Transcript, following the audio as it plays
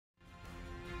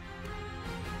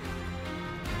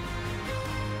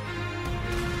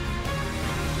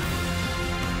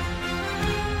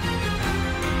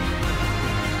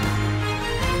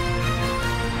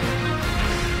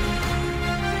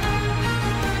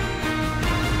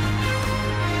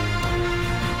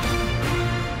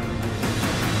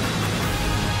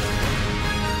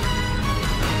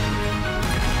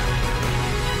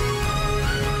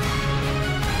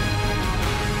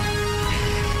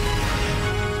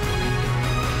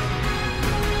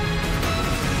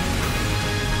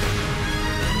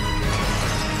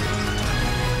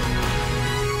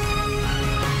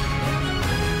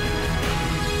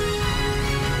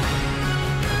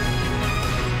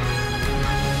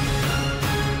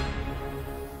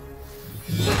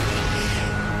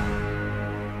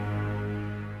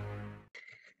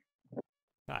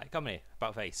company,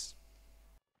 about face.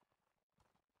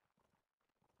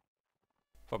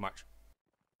 For March.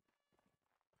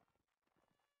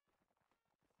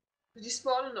 Did you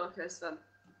spawn in okay, Sven?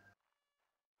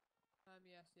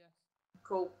 Yes.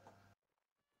 Cool.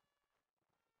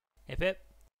 Hip hip.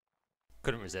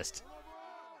 Couldn't resist.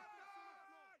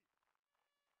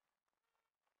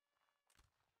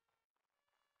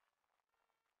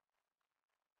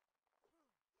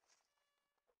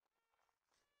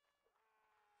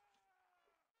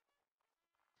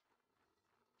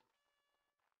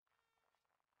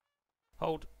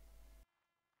 Hold.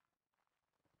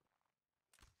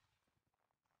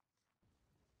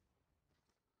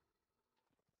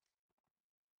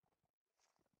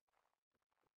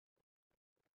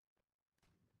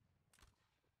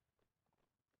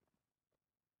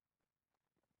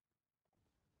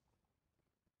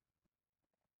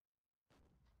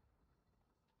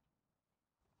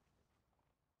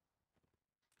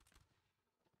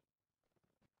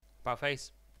 About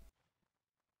face.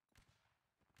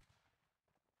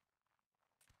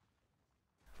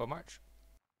 For March.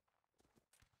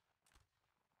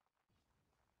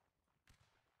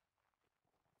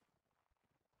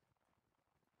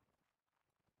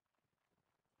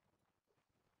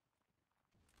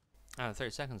 Ah, 30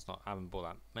 seconds not having bought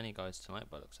that many guys tonight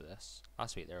by the looks of this.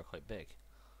 Last week they were quite big.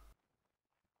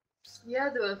 Yeah,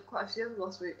 there were quite a few of them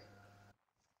last week.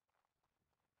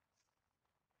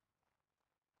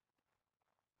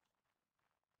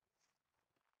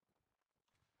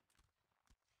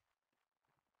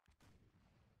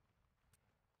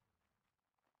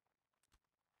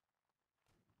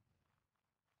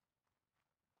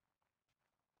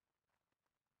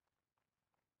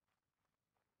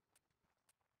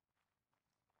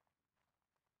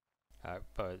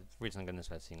 But the reason I'm going this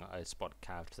way, I spot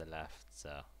Cav to the left,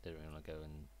 so didn't really want to go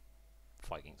and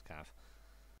fight against Cav.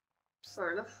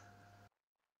 Fair enough.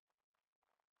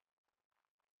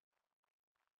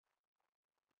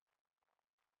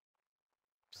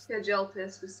 Yeah, gel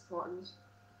paste with supporting.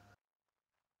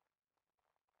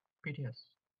 PTS.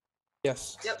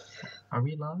 Yes. Yep. Are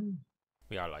we live?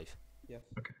 We are live. Yes.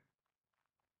 Okay.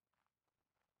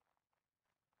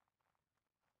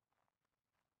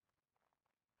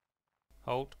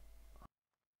 Hold.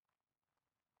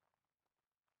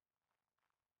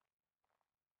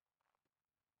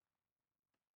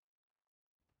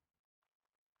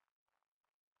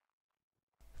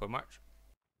 For March.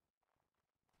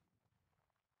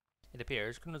 It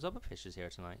appears Colonel Zubberfish is here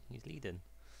tonight. He's leading.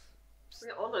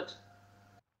 We're honoured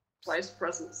by his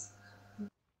presence.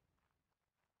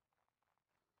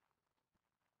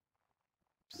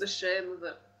 The shame of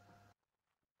it.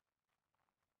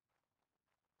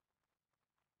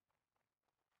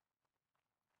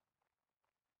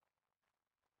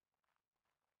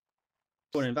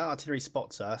 Well, if that artillery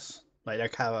spots us, like their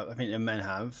cav, I think their men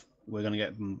have, we're going to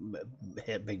get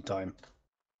hit big time.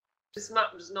 This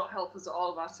map does not help us at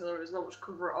all of artillery. There's not much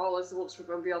cover at all as once we're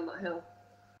going beyond that hill.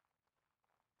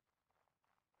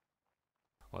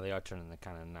 Well, they are turning the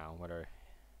cannon now, whether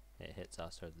it hits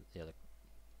us or the other,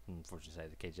 unfortunately,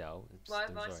 the KJL. My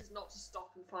advice is not to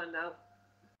stop and find out.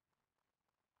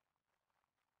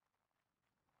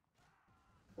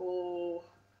 Oh.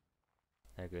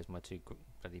 There goes my two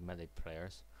bloody melee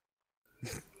players.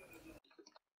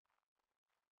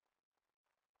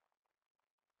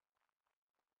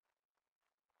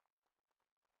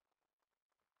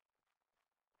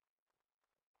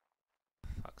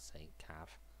 Fuck's sake, Cav.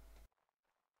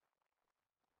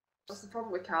 That's the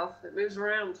problem with Cav. It moves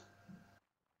around.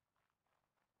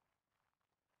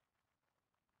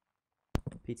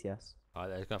 PTS. Oh,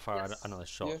 they're going to fire Yes. another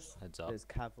shot. Yes. Heads up. There's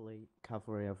cavalry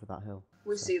over that hill.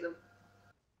 We see them.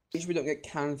 Make sure we don't get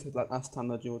countered like last time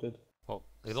that Joe did. Well,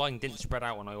 the line didn't spread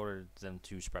out when I ordered them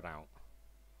to spread out.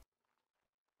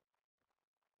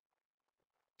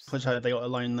 Which side have they got a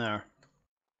line there?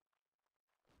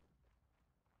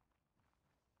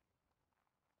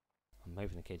 I'm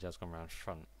hoping the KJL's going around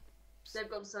front. They've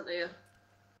gone centre here.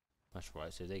 That's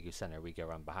right, so they go centre, we go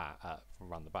around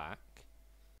the back.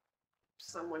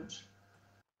 Sandwich.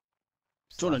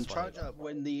 Jordan, That's why charge they- up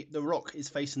when the rock is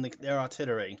facing their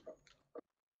artillery.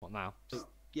 What now?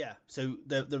 Yeah, so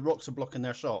the rocks are blocking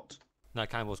their shot. No,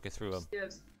 cannonballs go through them.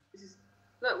 Yes. This is.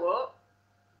 No, what?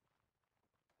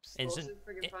 Instant-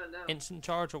 Friggin' find out. Instant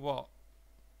charge or what?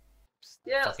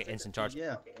 Yeah. Fuck it, instant charge.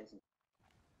 Yeah.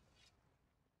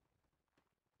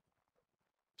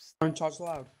 Don't charge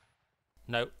loud.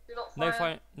 No. Do not No fire.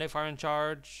 fire, no fire in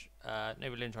charge, no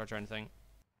balloon charge or anything.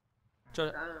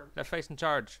 Damn. Let's face in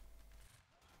charge.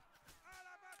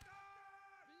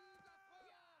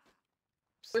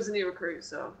 Was a new recruit,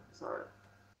 so it's alright.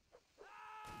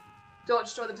 Don't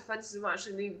destroy the defences, we might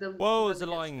actually need them. Whoa, when there's a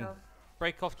they get line. scared.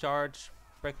 Break off charge.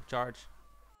 Break off charge.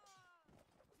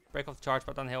 Break off the charge,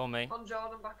 back down the hill on me. On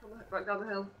Jordan, back down the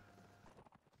hill.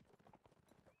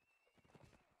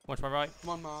 Watch my right. Come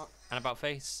on, Mark. And about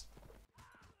face.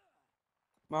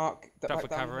 Mark. Drop back for down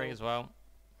the cavalry hill. as well.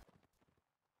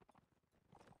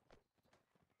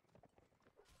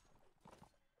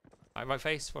 Right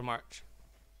face for march.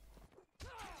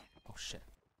 Oh shit.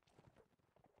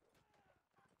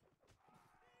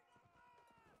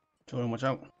 Jordan, watch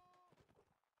out.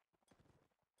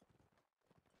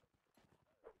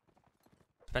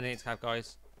 Defending its cav,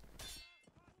 guys.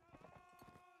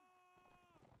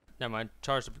 Never mind.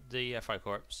 Charge the fire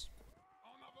corps.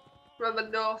 Remember,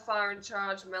 no fire and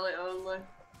charge, melee only.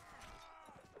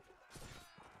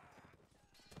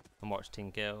 And watch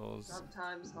team kills.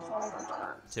 Sometimes.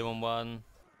 2 on 1.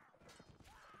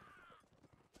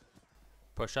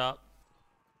 Push up.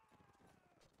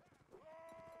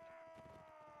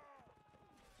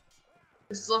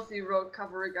 This is a few rogue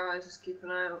cavalry guys, just keep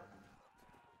an eye out.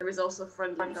 There is also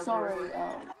friendly I'm cavalry. sorry.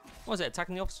 What was it?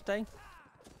 Attacking the officer day?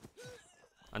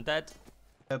 Undead?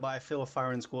 But I feel a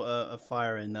firing squad, a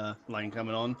firing line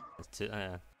coming on. There's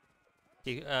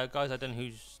two, guys, I don't know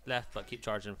who's left, but keep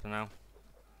charging for now.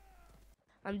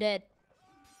 I'm dead.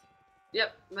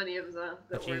 Yep, many of us are. Don't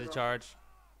Continue worry the about charge.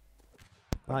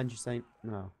 Behind you, Saint.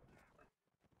 No.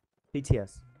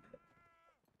 PTS.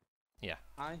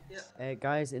 Aye. Yeah.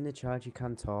 Guys, in the charge you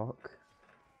can talk.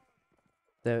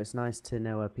 Though it's nice to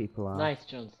know where people are. Nice,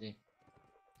 Jonesy.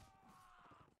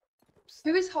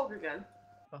 Who is Hog again?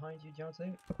 Behind you,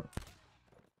 Jonesy.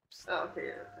 Oh, okay,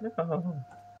 yeah. No.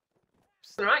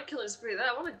 Alright, killing spree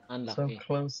there, wasn't it? So Unlucky.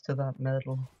 close to that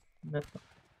medal. No.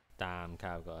 Damn,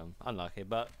 cow got him. Unlucky,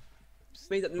 but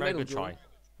Made that new very medal, good try. Jordan.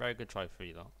 Very good try for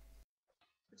you lot.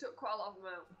 We took quite a lot of them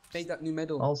out. Made that new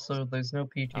medal. Also, there's no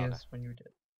PTS Okay. when you're dead.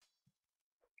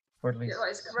 Or at least. Yeah, like,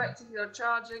 it's correct if you're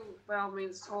charging, by all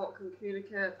means talk and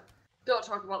communicate. Don't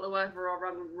talk about the weather or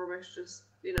random rubbish, just,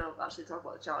 you know, actually talk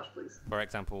about the charge, please. For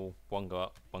example, one go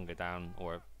up, one go down,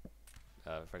 or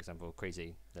for example,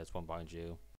 crazy. There's one behind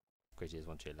you. Crazy is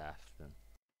one to your left. And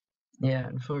Yeah,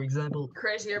 and for example,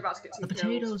 Crazy, you're about to get the two kills.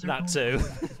 potatoes are that going too.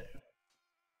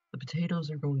 The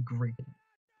potatoes are going great.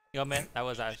 You know, man, that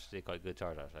was actually quite a good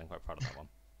charge. Actually, I'm quite proud of that one.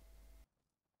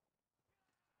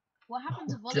 What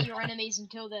happens if one of your enemies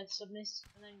until they're submiss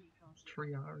and then you charge them?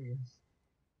 Triarius.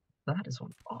 That is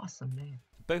one awesome name.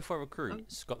 Both our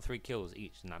recruits got 3 kills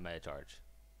each in that meta charge.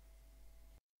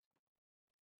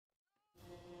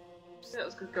 Yeah, it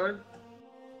was good going.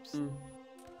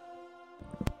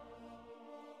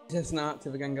 Just not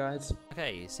active again, guys.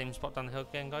 Okay, same spot down the hill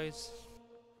again, guys.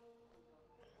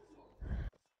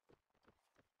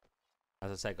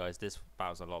 As I said, guys, this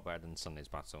battle's a lot better than Sunday's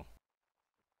battle.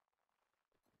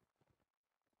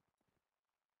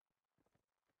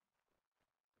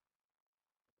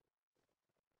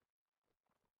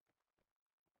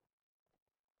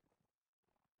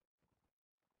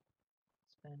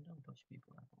 Span, don't push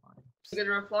people out the line. You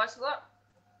gonna reply to that?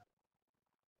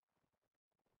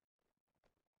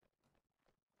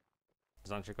 Does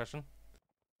that answer your question?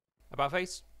 About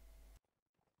face?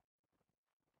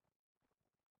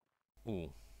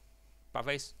 Ooh. About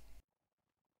face?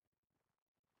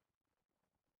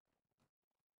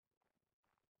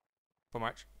 For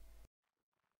March?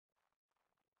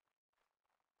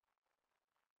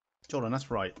 Jordan,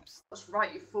 that's right. That's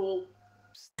right, you fool.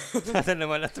 I don't know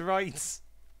my left to right.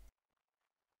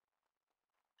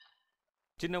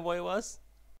 Do you know why it was?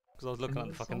 Because I was looking at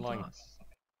the fucking line.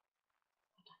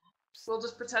 We'll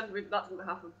just pretend that didn't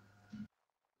happen.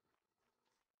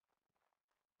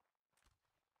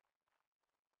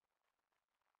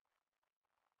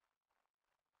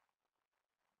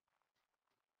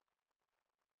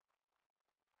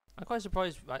 I'm quite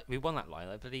surprised we won that line.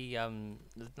 Like, bloody, I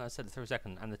said the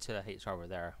 32nd and the 2 HR were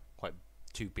there. Quite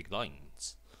 2 big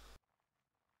lines.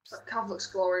 That cav looks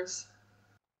glorious.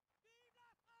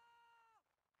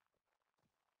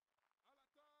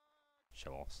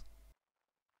 Show offs.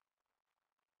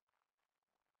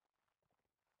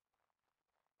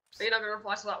 So you're not gonna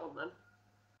reply to that one then?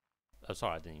 Oh,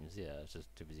 sorry, I didn't even see it. I was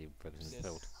just too busy focusing on the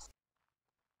field.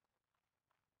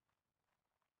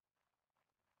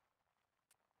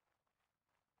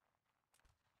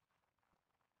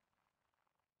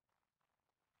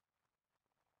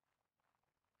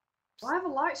 Why are the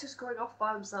lights just going off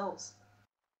by themselves?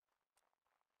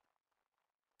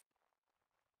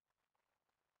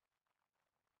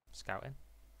 Scouting.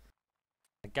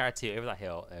 I guarantee you, over that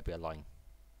hill, there'll be a line.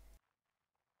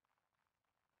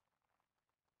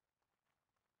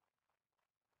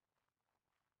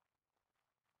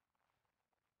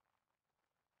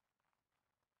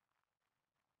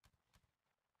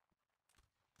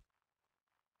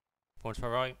 Points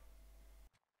for right.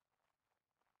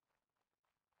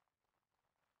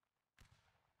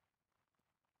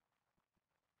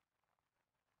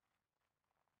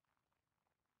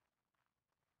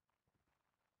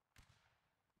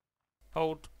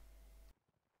 Hold.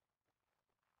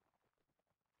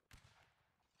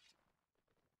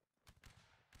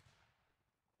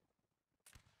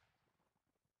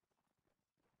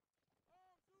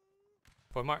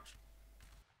 Forward march.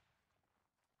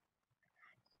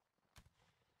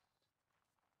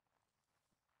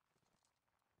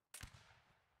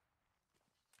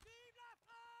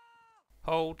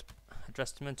 Hold.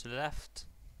 Adjustment to the left.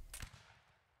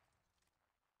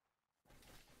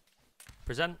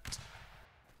 Present.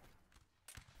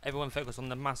 Everyone focus on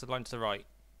the massive line to the right.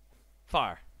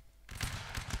 Fire.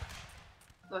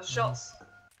 Those shots.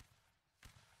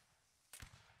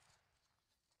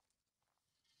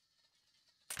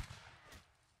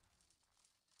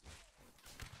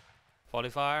 Volley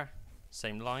fire.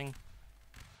 Same line.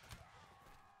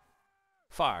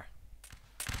 Fire.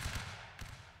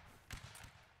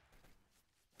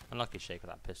 Unlucky shake with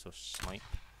that pistol snipe.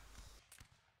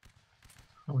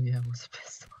 Oh yeah, it was a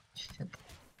pistol. Shit.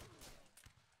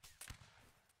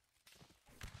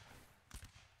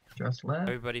 Just left.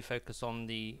 Everybody focus on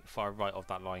the far right of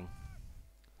that line.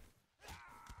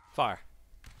 Fire.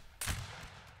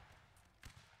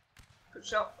 Good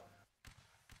shot.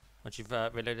 Once you've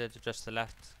reloaded, adjust to the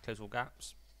left, close all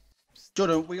gaps.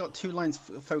 Jordan, we got 2 lines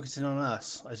focusing on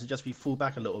us. I suggest we fall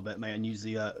back a little bit, mate, and use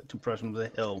the compression of the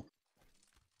hill.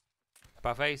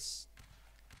 About face.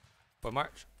 Forward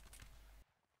march.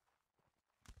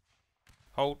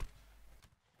 Hold.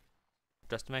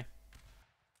 Adjust to me.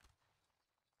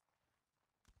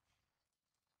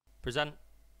 Present.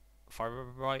 Fire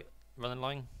right, running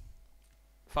line.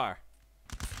 Fire.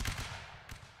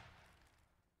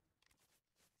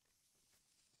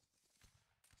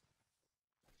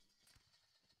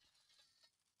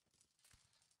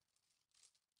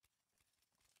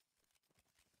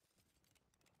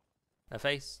 Their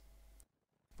face.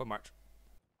 Forward march.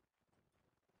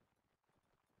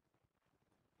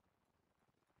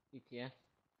 ETF.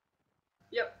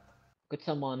 Yep. Could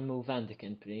someone move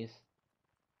Andikin, please?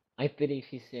 I believe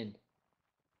he's in.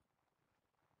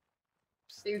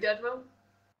 Are you dead, Will?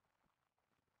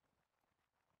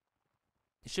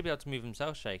 He should be able to move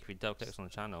himself, Shake, if he double clicks on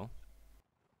the channel.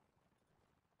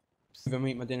 I'm gonna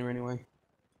eat my dinner anyway.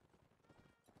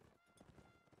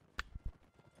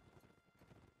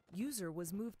 User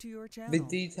was moved to your channel. The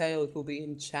details will be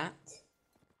in chat.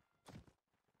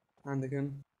 And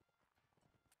again.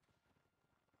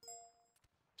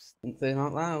 Don't say them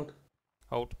out loud.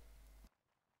 Hold.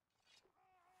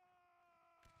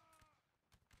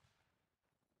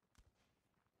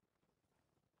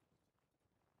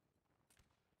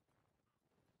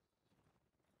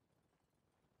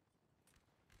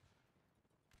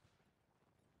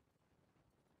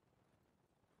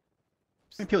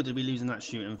 How many people did we lose in that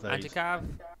shooting phase? Anti-cav.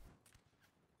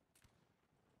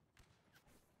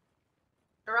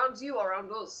 Around you or around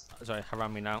us? Sorry,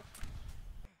 around me now.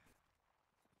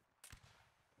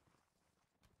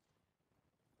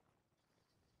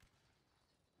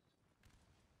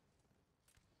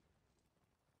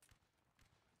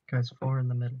 Guys, 4 in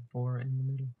the middle. 4 in the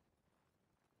middle.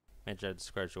 Major, the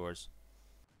square's yours.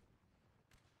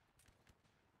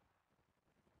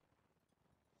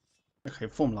 Okay,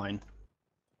 form line.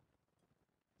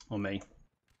 Or me.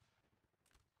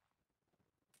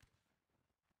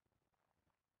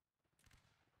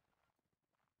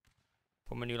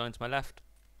 Form a new line to my left.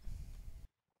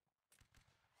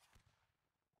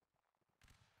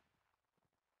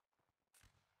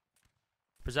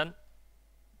 Present.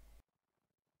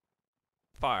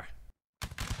 Fire.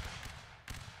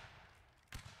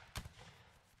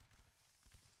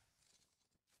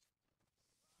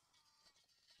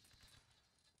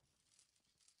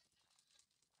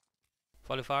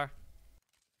 Follow fire.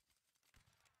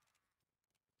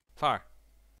 Fire.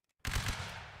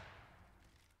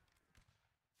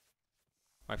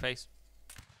 My face.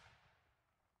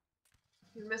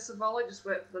 If you miss a volley, just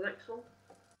wait for the next one.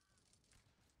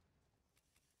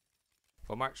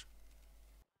 Full march.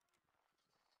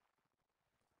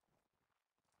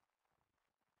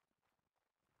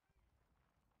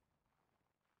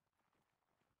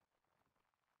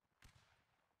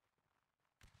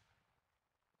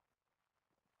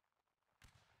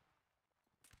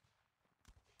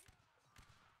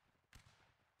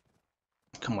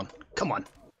 Come on, come on.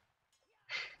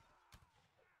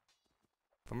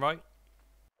 From right.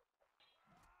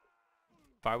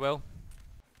 Fire will.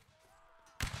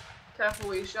 Careful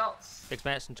with your shots. 6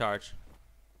 minutes and charge.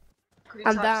 Could you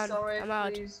I'm type down. sorry, I'm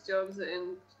out. please, Jones,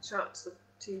 in chat to the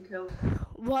team kill?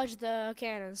 Watch the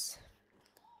cannons.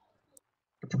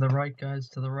 To the right, guys.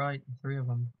 To the right. 3 of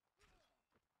them.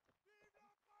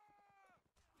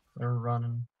 They're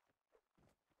running.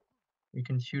 We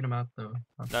can shoot them out though.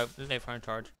 No, they fire and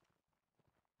charge.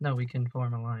 No, we can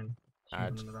form a line. Shoot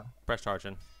Add. them in the back. Press charge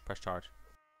in. Press charge.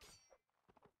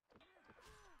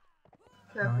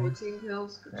 Careful with Nice. team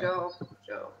kills. Good Yeah. job. Good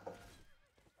job.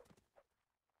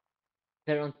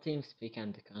 They're on TeamSpeak,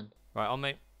 Anticon. Right, on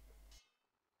me.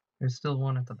 There's still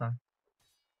one at the back.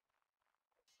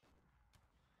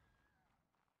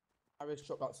 Irish,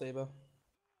 drop that saber.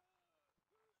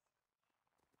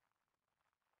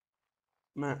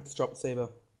 Max, drop the saber.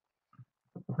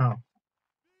 Oh.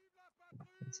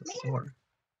 It's a sword.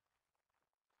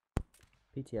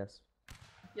 PTS.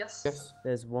 Yes. Yes.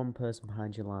 There's one person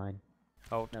behind your line.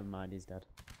 Hold. Never mind, he's dead.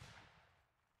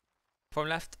 From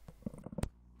left.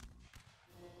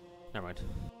 Never mind.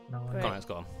 No, Great. Go on, let's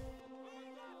go on.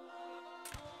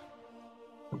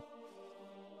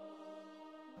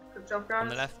 Good job, guys. On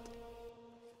the left.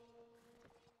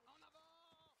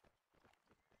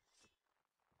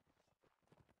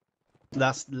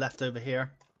 That's left over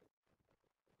here.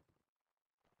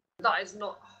 That is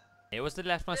not. It was the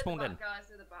left when I Near the spawned back, in. guys,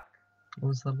 near the back. It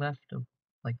was the left of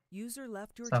User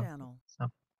left your south. channel.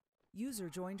 South. User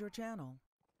joined your channel.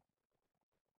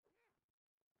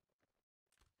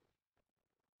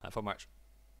 Full march.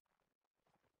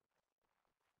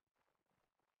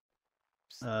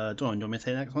 Dawn, do you want me to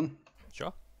take the next one?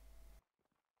 Sure.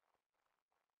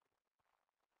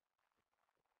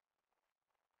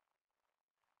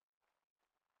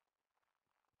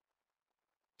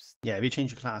 Yeah, if you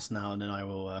change your class now, and then I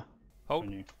will Hold.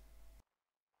 join you.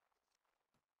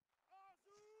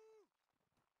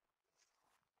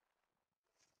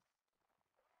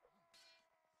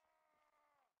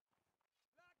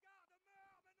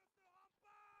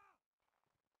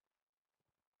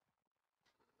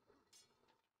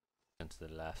 And to the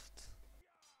left.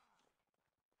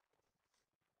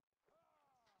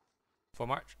 Full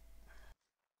march.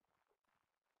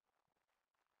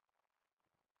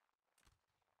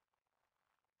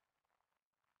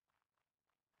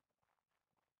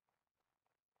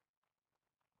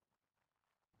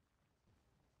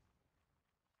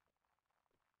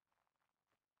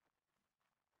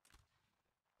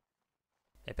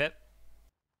 Hey Pip.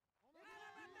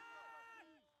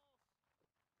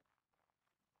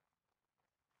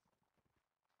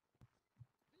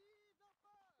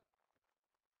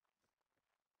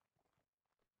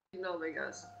 You know me,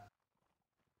 guys.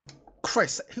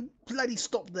 Christ, who bloody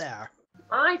stopped there?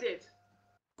 I did.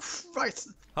 Christ,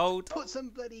 Hold. put some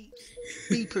bloody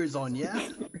beepers on, yeah?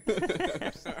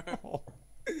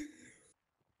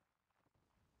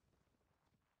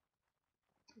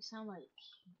 You sound like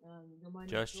nobody.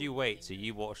 Just you wait till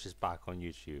you watch this back on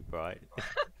YouTube, right?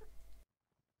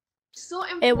 So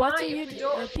Hey, what implying do you if do-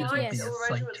 don't uh, apply PTS? to the It's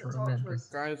like regiment to to talk to remember. us.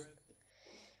 Guys,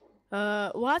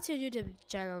 What's your YouTube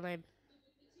channel name?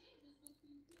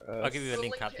 I'll give you a We'll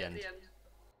link at the it end.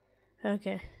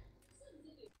 Okay.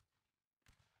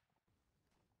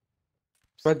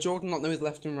 but Jordan not know his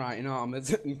left and right in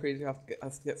armors, and Crazy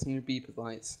has to get some new beeper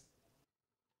lights.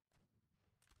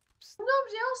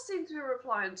 Nobody else seemed to be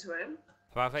replying to him.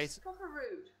 About face. Proper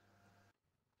rude.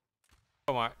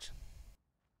 Full march.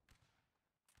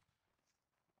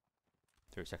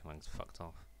 3-second lines fucked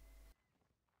off.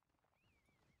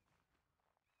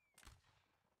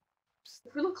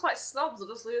 If we look like snobs, they'll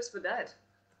just leave us for dead.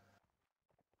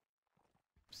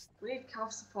 We need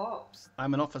calf support.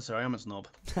 I'm an officer, I am a snob.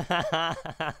 Well,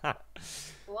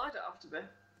 I don't have to be.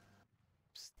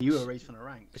 You were raised from a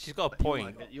rank. She's got a but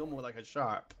point. You're more like a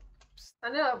sharp. I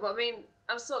know, but I mean,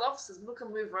 I'm still an officer, so look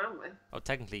and move around me. Oh,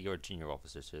 technically you're a junior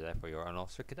officer, so therefore you're an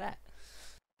officer cadet.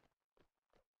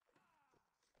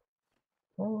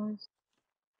 Always.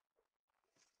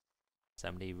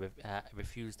 Somebody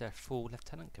refused their full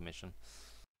lieutenant commission.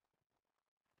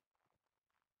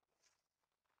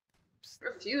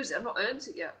 Refuse it, I've not earned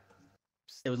it yet.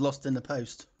 It was lost in the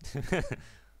post.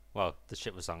 Well, the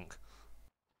ship was sunk.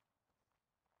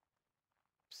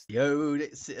 Yo,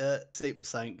 it's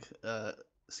sank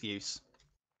excuse.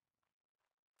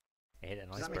 It hit an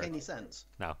Does that iceberg. make any sense?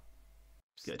 No.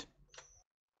 Good.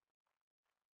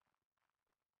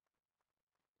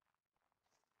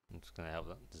 I'm just gonna help.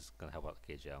 Just gonna help out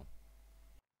the KGL.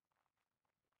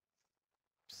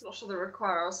 Just not sure they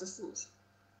require our assistance.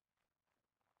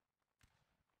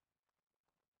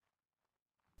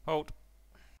 Hold.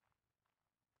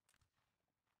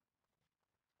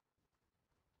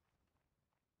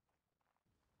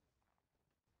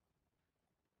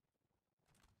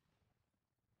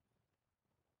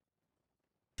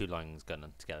 2 lines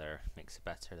gunning together makes it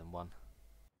better than one.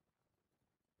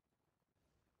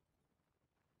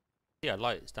 Yeah,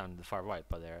 lights down to the far right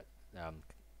by their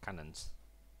cannons.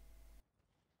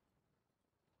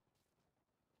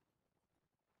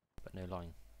 But no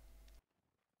line.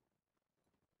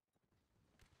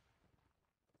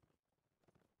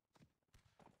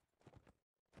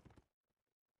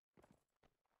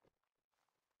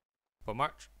 For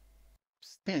March?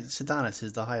 Yeah, Sedanis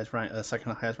is the highest rank,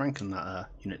 second highest rank in that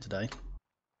unit today.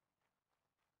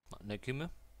 What, no Kumu?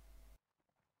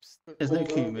 There's no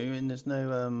Kumu, and there's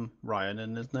no Ryan,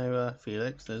 and there's no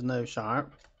Felix, there's no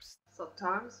Sharp.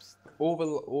 Sometimes. All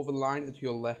the lines are to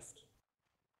your left.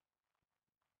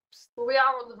 Well, we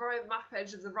are on the very map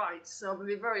edge of the right, so we'd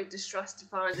be very distressed to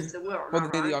find if there were on Well,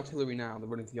 our they're near the right. artillery now. They're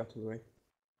running to the artillery.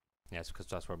 Yes, because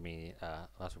that's where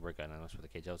that's where we're going, and that's where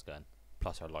the KJL's going.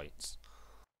 Plus our lights.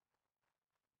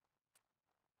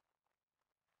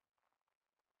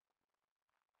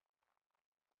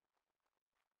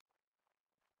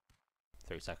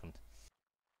 Second.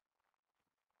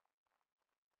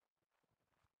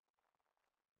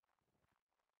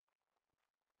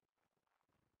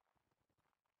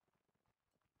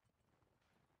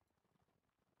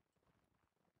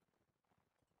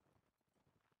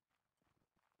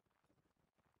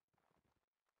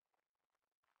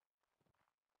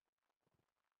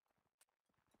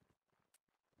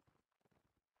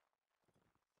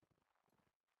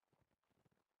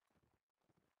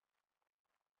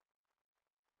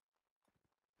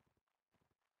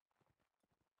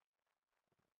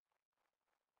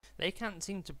 They can't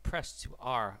seem to press to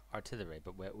our artillery,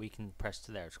 but we can press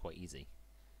to theirs quite easy.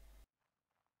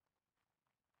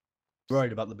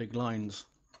 Worried about the big lines.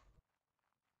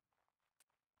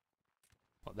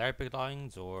 What, their big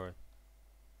lines, or...?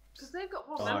 Because they've got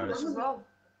more Ours. members as well.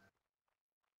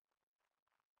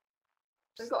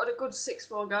 They've got a good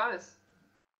 6-4 guys.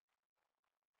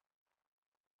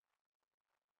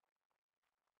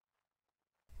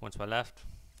 One to my left.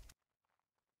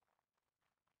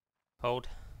 Hold.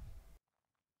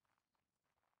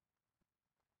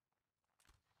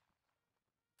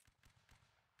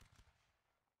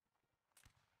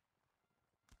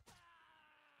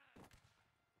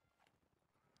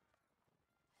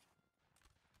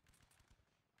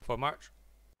 For March.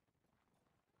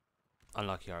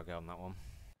 Unlucky Argo on that one.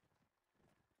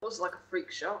 It was like a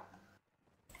freak shot.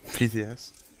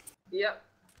 PTS. Yep.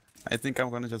 I think I'm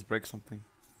gonna just break something.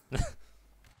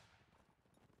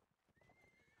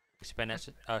 Spin it.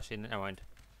 Oh, actually, never mind.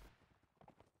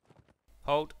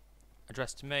 Hold.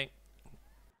 Address to me.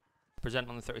 Present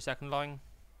on the 30-second line.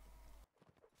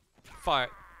 Fire.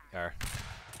 There.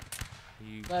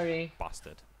 You Sorry.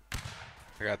 bastard.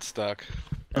 I got stuck.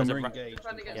 There's a We're ra- engaged.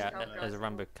 yeah, there's a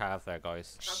Rambo cav there,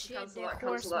 guys. Shit, Cancel they're that,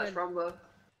 cancel that horsemen. Rambo.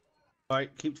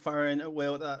 Right, keep firing at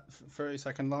will at that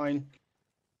 30-second line.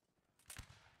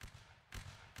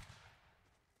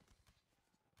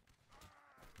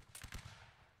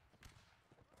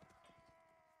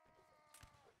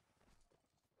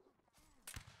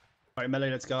 Right,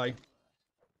 melee, let's go.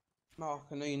 Mark,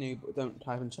 I know you knew, but don't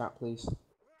type in chat, please.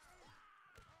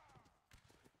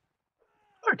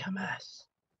 Artemis.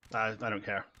 I don't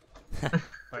care.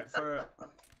 Right, for...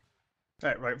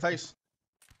 right, face.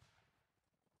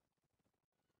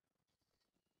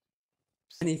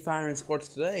 Any firing squads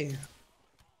today?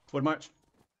 Wood march.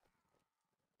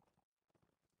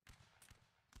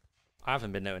 I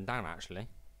haven't been noting down, actually.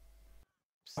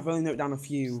 I've only noted down a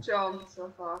few. John,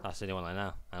 so far. That's the only one I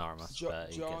know. And Artemis, but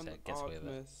he John, gets away with it.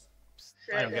 Artemis.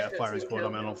 I don't get a Shit, firing shit, squad,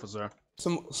 I'm shit. an officer.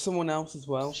 Someone else as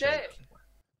well. Shit!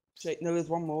 No, there's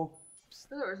one more.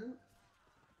 No, there isn't.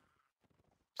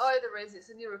 Oh, there is. It's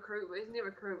a new recruit, but he's a new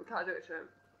recruit. We can't do it to him.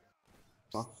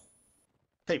 Oh.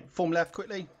 Okay, form left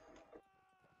quickly.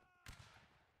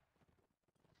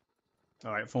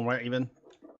 Alright, form right even.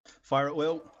 Fire at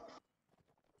will.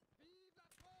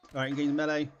 Alright, engage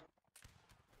melee.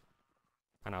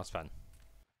 And now Sven.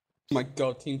 Oh my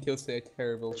god, team kills today are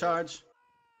terrible. Charge.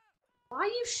 Why are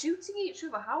you shooting each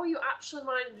other? How are you actually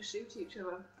minding to shoot each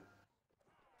other?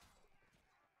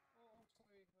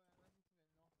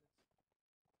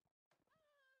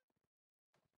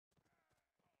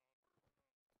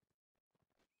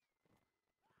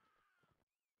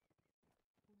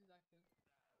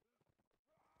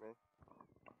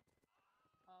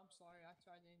 I'm sorry, I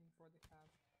tried aiming for the cab.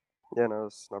 Yeah, no,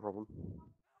 it's no problem.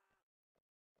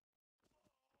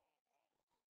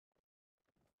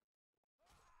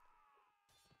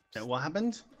 Yeah, what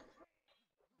happened?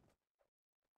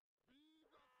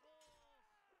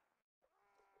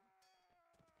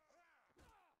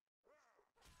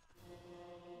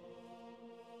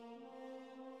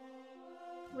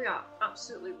 We are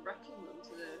absolutely wrecking them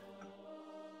today.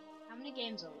 How many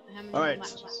games are there? How many Alright,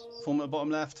 matches? form at the bottom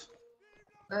left.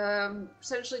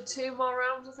 Essentially 2 more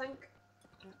rounds, I think.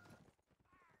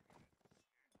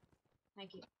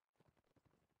 Thank you.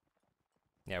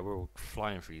 Yeah, we're all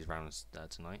flying through these rounds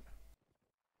tonight.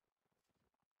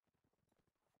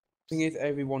 Thing is,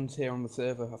 everyone's here on the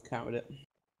server. I've counted it.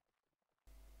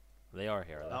 They are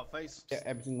here, though. Outface. Yeah,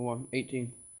 every single one.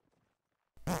 18.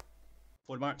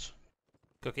 Forward march.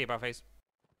 Cookie, about face.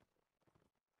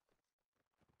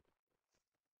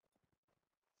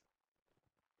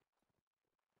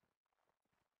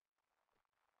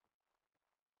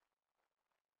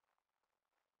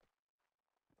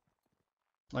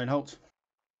 Line halt.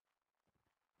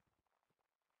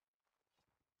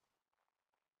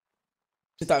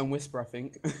 Just that in whisper, I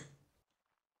think.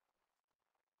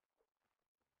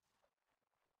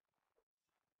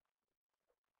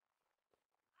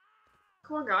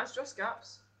 Come on, guys, dress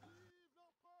gaps.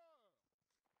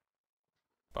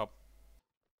 Bob.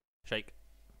 Shake.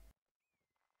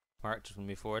 Mark, just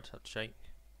move forward. Have to shake.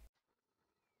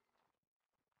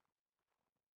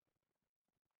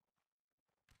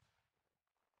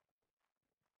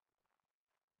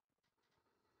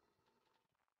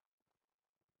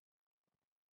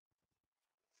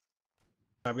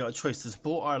 Right, we got a choice to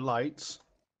support our lights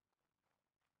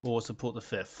or support the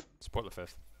 5th. Support the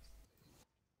 5th.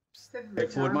 Okay,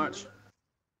 forward march.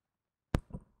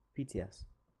 PTS.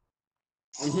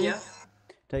 Yeah.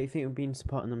 Don't you think we've been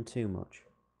supporting them too much?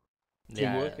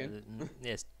 Yeah,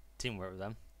 yes, teamwork with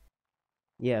them.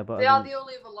 Yeah, but They are the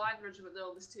only other line regiment though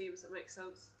on this team, so it makes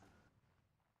sense.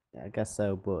 Yeah, I guess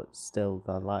so, but still,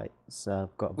 their lights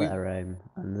have got better aim,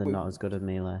 and they're not as good at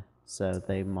melee, so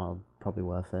they might probably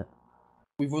worth it.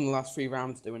 We've won the last 3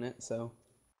 rounds doing it, so.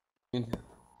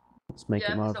 Let's make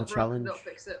it more of a challenge. Don't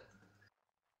fix it.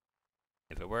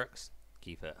 If it works,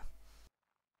 keep it.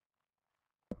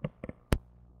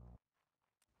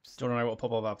 Don't know what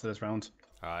pop up after this round.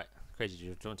 Alright. Crazy, do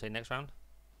you want to take next round?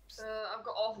 I've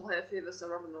got awful hay fever, so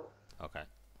I'm not. Okay.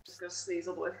 Just gonna sneeze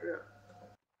all the way through it.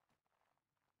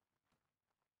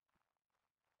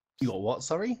 You got what,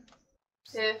 sorry?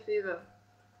 Hay fever.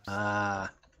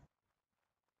 Ah.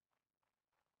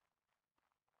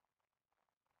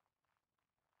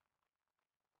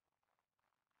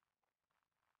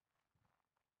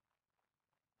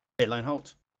 Okay, line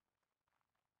halt.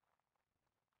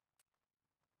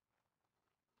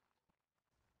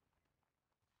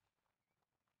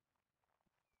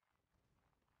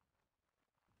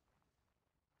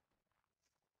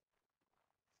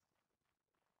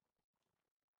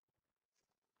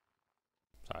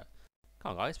 Sorry.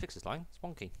 Come on, guys, fix this line. It's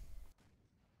wonky.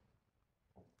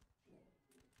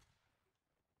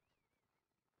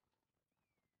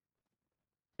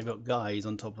 They've got guys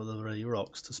on top of the really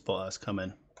rocks to spot us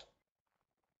coming.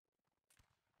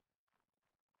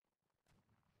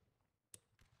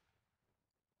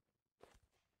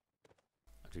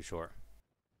 I'm too short.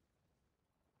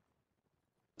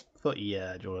 But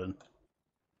yeah, Jordan.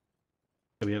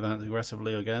 Can we advance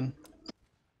aggressively again?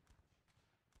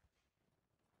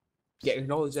 Get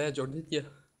acknowledged there, John, did you?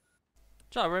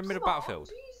 Joe, we're in the middle of battlefield.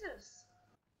 Jesus.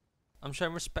 I'm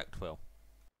showing respect, Will.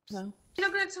 No. You're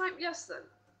not gonna type yes then?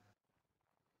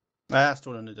 I asked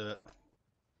Jordan to do it.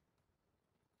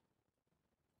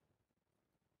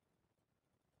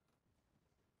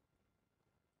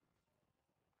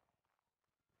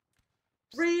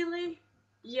 Really?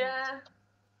 Yeah.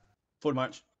 Forward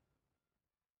march.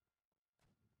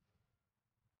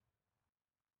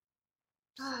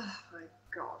 Oh my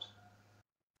god.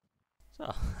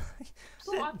 So.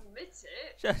 Don't admit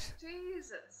it. Just-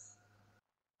 Jesus.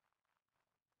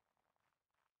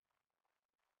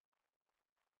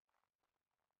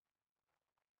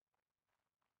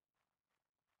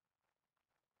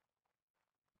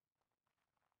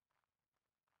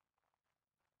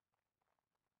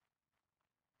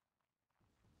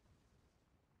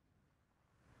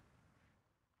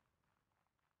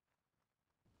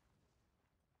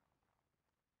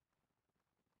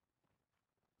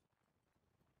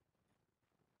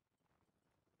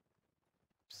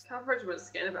 Coverage was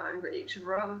getting a bit angry at each other,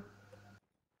 rather.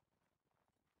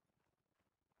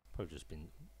 Probably just been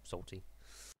salty.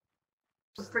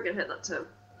 I friggin' hit that too.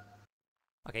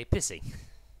 Okay, pissy.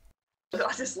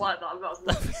 I just like that. I'm not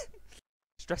as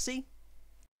Stressy?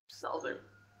 That'll do.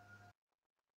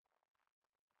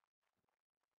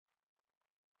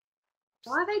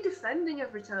 Why are they defending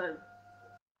every time?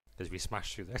 Because we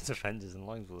smash through their defenders and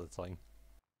lines all the time.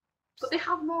 But they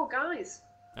have more guys.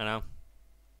 I know.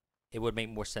 It would make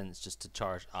more sense just to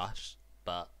charge us,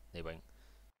 but they won't.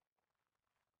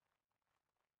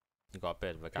 You got a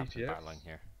bit of a gap in the back line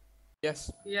here.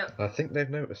 Yes. Yep. I think they've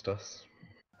noticed us.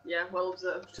 Yeah, well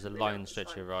observed. There's a line straight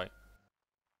to your right.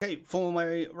 Okay, form on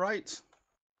my right.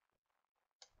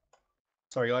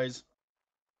 Sorry, guys.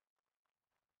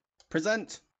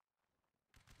 Present.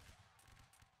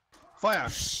 Fire.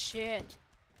 Shit.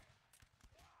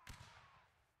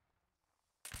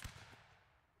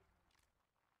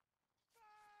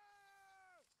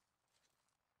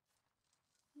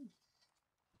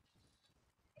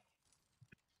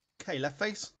 Okay, left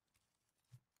face.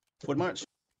 Forward march.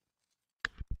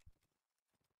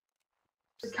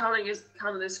 The cannon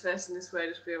is facing this way,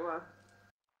 just be aware.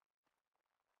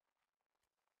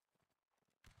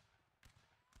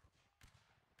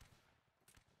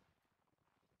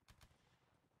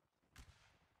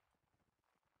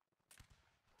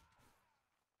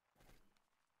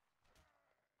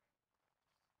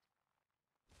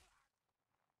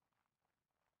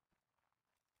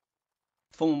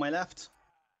 Form on my left.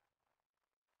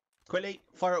 Quickly,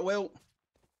 fire at will.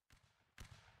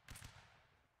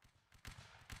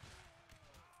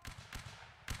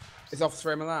 Is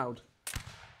officer aim allowed?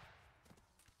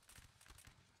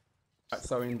 Right,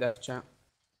 sorry, in dev chat.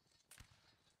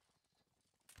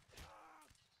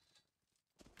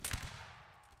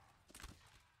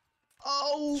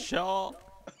 Oh! Shot!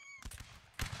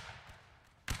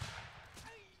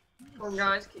 Come on,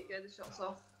 guys, keep getting the shots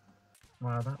off.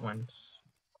 Wow, that went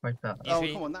quite bad. You Oh,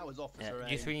 three- come on, that was officer Yeah,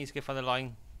 A. you three need to go follow the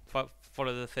line.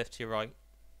 Follow the 5th to your right.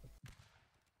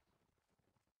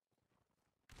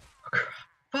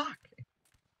 Fuck!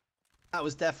 That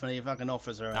was definitely a fucking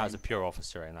officer. That was a pure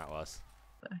officer, and that was.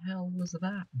 The hell was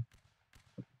that?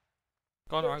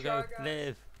 Go on, Good Argo, try, guys.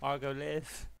 live. Argo,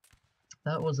 live.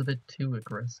 That was a bit too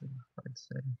aggressive, I'd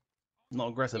say. Not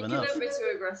aggressive You enough. don't be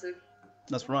too aggressive.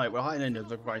 That's right, we're hiding in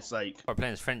for Christ's sake. We're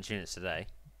playing as French units today.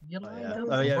 You Oh, lined yeah. up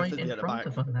Oh, yeah, right fifty in at the front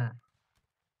back. of him there.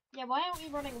 Yeah, why aren't we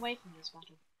running away from this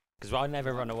battle? Because I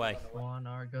never run away. One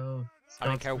Argo. I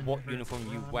don't care Scotsman what never uniform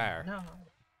you run. wear. No.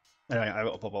 Anyway, I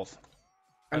got to pop off.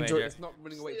 And Major. it's not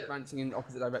running away, it's advancing in the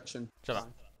opposite direction. Shut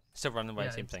up. Still running away,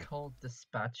 Yeah, same it's thing. called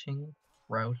dispatching,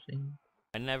 routing.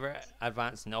 I never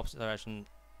advance in the opposite direction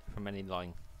from any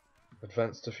line.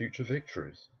 Advance to future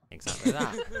victories. Exactly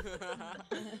that.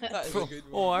 That is a good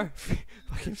one. Or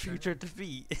fucking future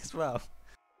defeat as well.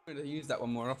 I'm going to use that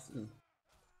one more often.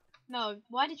 No,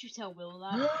 why did you tell Will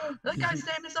that? That guy's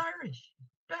name is Irish.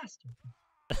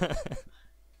 Bastard.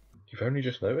 You've only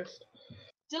just noticed?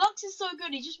 Deluxe is so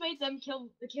good, he just made them kill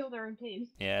their own team.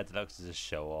 Yeah, Deluxe is a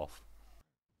show off.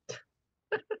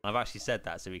 I've actually said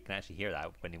that so we can actually hear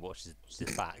that when he watches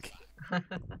this back.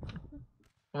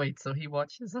 Wait, so he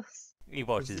watches us? He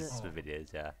watches Oh. the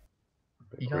videos, yeah.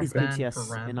 He got Is banned BTS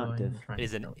for Rambo inactive? and trying It to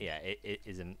isn't, kill us. yeah, it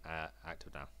isn't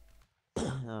active now.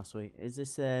 Oh, sweet. Is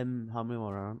this how many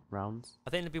more rounds? I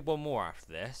think there'll be one more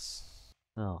after this.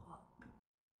 Oh,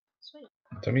 Sweet.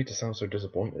 Don't need to sound so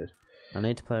disappointed. I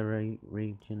need to play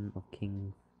Region of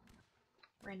King.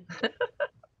 Random.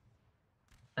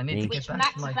 I need to Which get back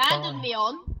Max to my abandoned farm. me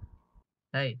on.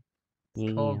 Hey, it's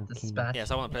Yeah, called okay. dispatching.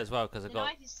 Yes, I want to play as well because The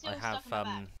knife is still I have stuck in my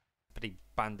back. pretty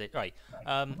bandit. Right,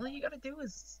 All you gotta do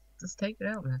is just take it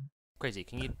out, man. Crazy.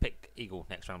 Can you pick Eagle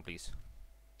next round, please?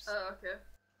 Oh, okay.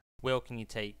 Will, can you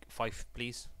take Fife,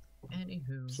 please?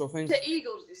 Anywho, Sure thing. The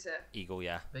Eagle, did you say? Eagle,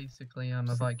 yeah. basically I'm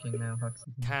a Viking now,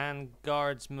 Huxley. Can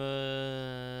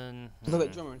Guardsman? Look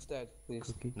at drummer instead, please.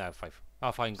 Cookie. No, Fife.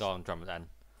 I'll find Guard and Drummer then.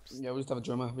 Yeah, we'll just have a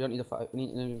drummer. We don't need a fight. We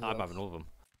need I'm having all of them.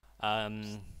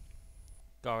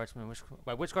 Guardsman.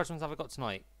 Which Guardsmen have I got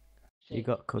tonight? You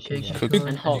got Cookie. Shake yeah. it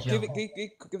And Hulk. Give it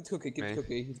to Cookie. Give it to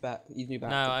Cookie. He's back. He's new back.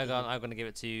 No, I'm gonna give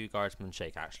it to Guardsman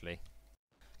Shake actually.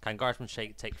 Can Guardsman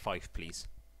Shake take Fife, please?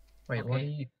 Wait, what are Okay,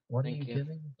 you thank you.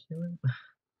 giving to him?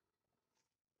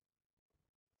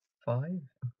 5?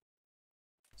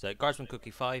 So Guardsman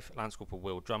Cookie 5, Lance Corporal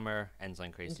Will Drummer,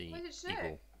 Ensign Crazy Wait, it's Shake.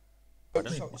 Eagle. Oh,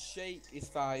 Pardon? Shake is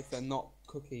 5 and not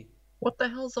Cookie. What the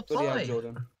hell's a Bloody hell, 5?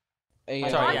 Jordan.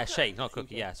 Sorry, yeah, Shake, not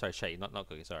Cookie. Yeah, sorry, Shake, not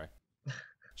Cookie. Sorry.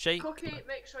 Shake. Cookie,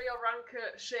 make sure you're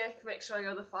ranker. Shake, make sure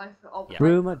you're the 5 of Yeah.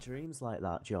 Brew my dreams like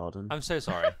that, Jordan. I'm so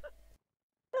sorry.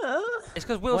 It's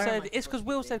because Will Where am said. I It's because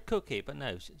Will said Cookie, but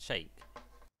no, Shake.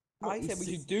 I said we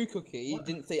should do Cookie. You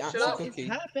didn't say Shut actual up. Cookie.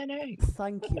 happening?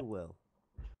 Thank you, Will.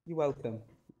 You're welcome.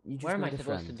 You just Where am I made a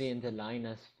supposed to friend. be in the line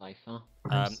as FIFA?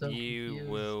 I'm so You confused.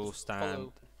 will stand.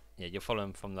 Follow. Yeah, you'll follow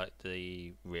him from like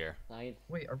the rear. Side?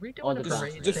 Wait, are we All doing a the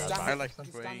parade? back. Just thing? stand, I like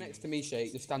just the stand way- next to me,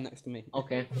 Shake. Just stand next to me.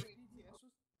 Okay. PTS, what are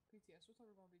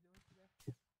we gonna be doing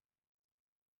today?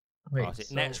 Wait, Right,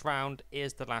 so next round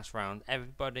is the last round.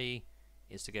 Everybody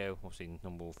is to go. Obviously,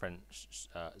 normal French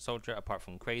soldier, apart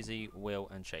from Crazy, Will,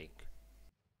 and Shake.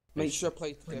 Make sure I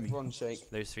play to everyone, Shake.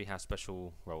 Those three have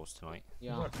special roles tonight.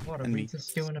 Yeah. What are we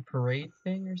just doing a parade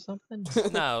thing or something?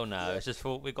 No, it's just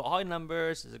for we've got high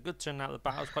numbers. There's a good turnout. The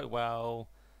battle's quite well,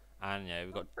 and yeah,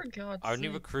 we've got our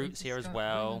new recruits here as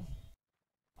well.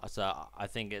 So I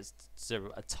think it's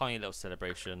a tiny little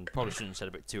celebration. Probably shouldn't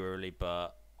celebrate too early, but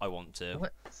I want to.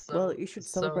 What? Well, you should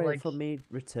celebrate for me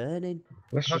returning.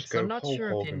 Let's just go I'm not whole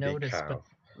sure hog if you and be noticed, Cav. but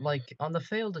like on the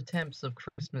failed attempts of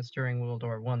Christmas during World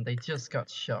War I, they just got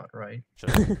shot, right?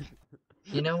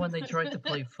 You know, when they tried to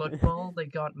play football, they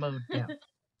got mowed down.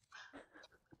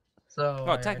 So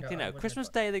Well, technically no. Christmas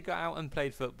Day they got out and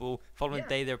played football. Following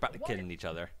day they were back to killing each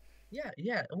other.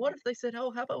 Yeah. What if they said,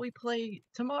 "Oh, how about we play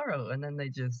tomorrow?" And then they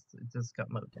just got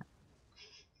mowed down.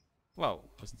 Well,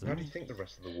 How do you think the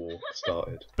rest of the war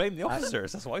started? Blame the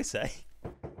officers. That's what I say.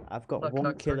 I've got Look, 1 we're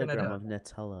gonna kilogram do- of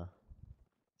Nutella.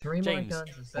 3 more James,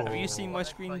 guns is better have you than seen my one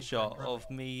fight screenshot by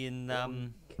of me in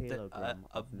kilogram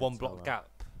a of 1 block Nutella.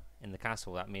 gap in the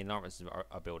castle that me and Artemis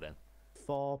are building?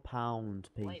 £4,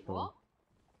 people. Wait, what?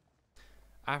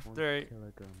 After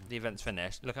kilogram of the event's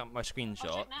finished, look at my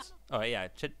screenshots. Oh yeah,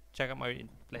 check out my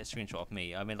latest screenshot of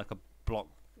me. I'm in like a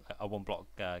 1 block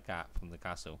gap from the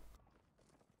castle.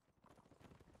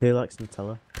 Who likes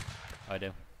Nutella? I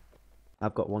do.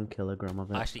 I've got 1 kilogram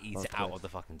of it. I actually eat it out both. of the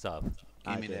fucking tub.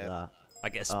 I do that. I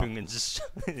get a spoon and just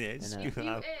yeah, If scoop you it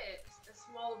out. ate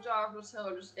a small jar of Nutella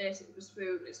and just ate it with a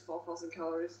spoon, it's 4,000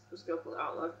 calories. Just go put that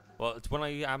out there. Well, it's when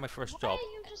I had my first job, Why are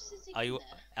you just sitting I in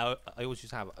there? always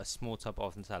used to have a small tub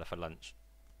of Nutella for lunch.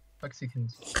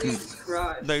 Mexicans. Jesus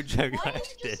Christ. No joke, Why I are you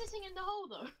actually just did. sitting in the hole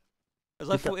though?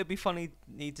 Because I thought it'd be funny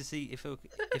to see if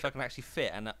I can actually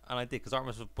fit, and I did, because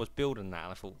Artemis was building that,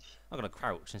 and I thought I'm gonna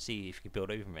crouch and see if he could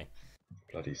build over me.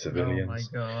 Bloody civilians. Oh my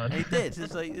god. And he did.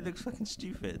 It's like it looks fucking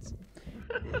stupid.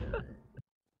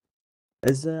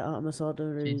 Is Artemis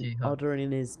ordering GG, huh?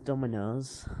 his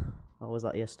Domino's? Or was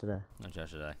that yesterday? Not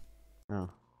yesterday. Oh.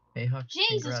 Hey, Hutch,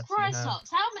 Jesus congrats, Christ, Hux,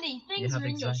 how many things have are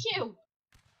in your exactly- shoe?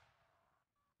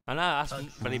 I know. That's Hutch,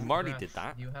 but Marley congrats. did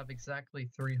that. You have exactly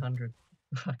 300.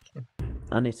 Fucking.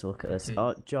 I need to look at this. Jeez.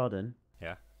 Oh, Jordan.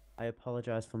 Yeah. I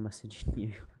apologise for messaging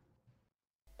you.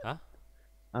 Huh?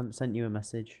 I sent you a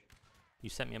message. You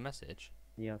sent me a message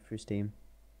Yeah, through Steam.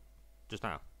 just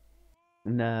now.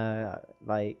 No,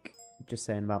 like, just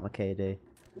saying about my KD.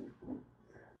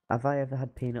 Have I ever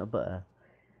had peanut butter?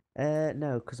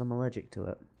 No, because I'm allergic to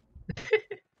it.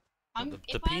 The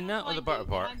If I ever peanut or the find butter it,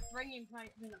 part? I'm bringing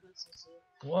peanut butter to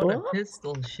you. What a What?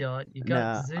 pistol shot. You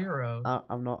got Nah, 0.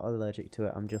 I'm not allergic to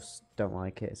it. I'm just don't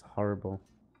like it. It's horrible.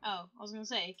 Oh, I was gonna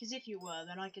say, because if you were,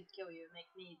 then I could kill you and make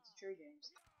me into True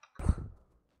James.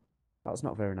 That's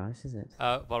not very nice, is it?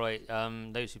 By the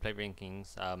way, those who play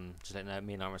rankings, just let you know,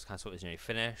 me and Artemis Castle is nearly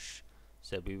finished,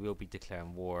 so we will be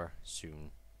declaring war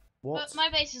soon. What? But my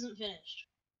base isn't finished.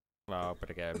 Well,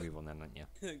 better get a move on then, don't you?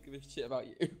 I don't give a shit about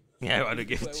you. Yeah, I don't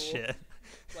give a Well, shit.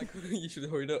 Like, you should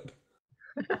have hurried up.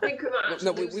 I think we might actually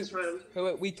No, lose this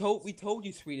round. we told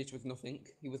you Swedish was nothing.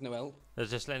 He was no help. There's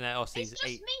just letting out these It's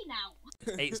just me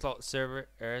now. 8 slot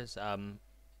servers. I'm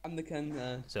the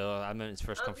Ken. So I mean it's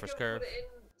first come And first you can curve. put it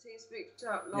in TeamSpeak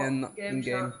chat, not, Yeah, not game in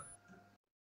game.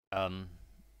 chat.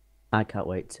 I can't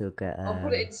wait to get. I'll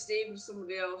put it in Steam for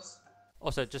somebody else.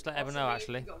 Also, just let everyone know Also,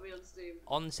 actually you got me on Steam.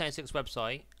 on the 76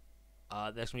 website.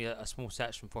 There's gonna be a small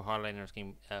section for Highliners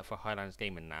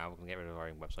Gaming now. We're gonna get rid of our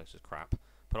own websites, it's crap.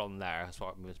 Put it on there. That's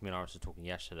what me and Iris were talking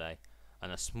yesterday.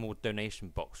 And a small donation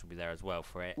box will be there as well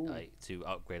for it, to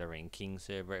upgrade our Reign King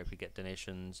server if we get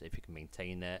donations, if you can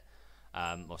maintain it.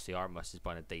 Obviously, Artemis is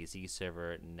buying a DayZ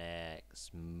server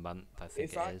next month, I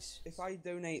think it is. If I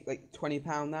donate like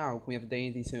 £20 now, can we have a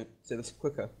daisy service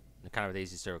quicker? The kind of a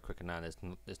DayZ server quicker now. It's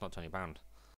not £20.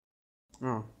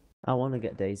 Oh. I want to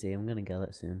get Daisy. I'm gonna get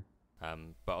it soon.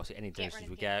 But obviously, any donations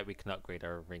we get, we can upgrade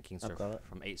our Reign King I've got server it.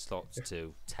 from 8 slots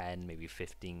to 10, maybe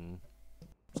 15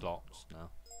 slots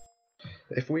now.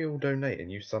 If we all donate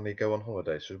and you suddenly go on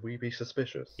holiday, should we be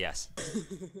suspicious? Yes.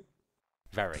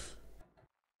 Very.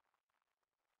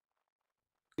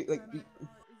 Like, Is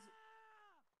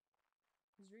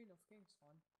Reign of Kings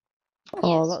fun?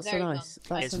 Oh, Yes, that's a very nice.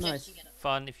 fun. That's It's a nice.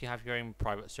 fun if you have your own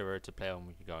private server to play on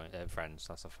with your friends.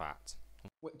 That's a fact.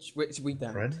 which we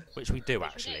don't. Friend? Which we do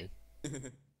actually.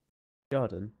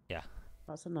 Jordan. Yeah.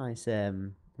 That's a nice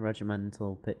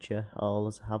regimental picture. All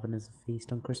us having as a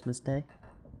feast on Christmas Day.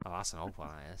 Oh, that's an old one,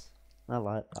 that is. I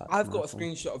like that. I've got a Nice one.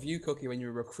 screenshot of you, Cookie, when you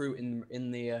were recruiting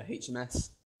in the HMS.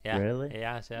 Yeah. Really?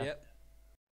 Yeah. Yep.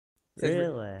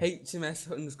 Really?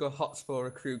 HMS_hotspur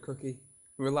recruit, Cookie.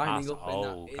 We're lining That's up in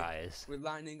old, that. guys. We're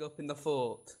lining up in the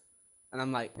fort, and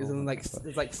I'm like, there's Oh only my like God.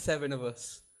 there's like 7 of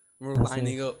us. And we're That's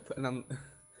lining it. up, and I'm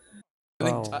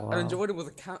And Jordan was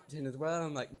a captain as well.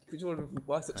 I'm like, Jordan,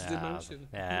 why such a demotion?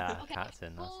 Yeah,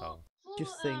 captain. That's all.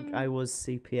 Just think, I was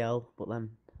CPL, but then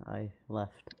I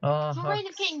left. Oh, For Reign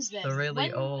of Kings, then. the really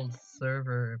when... old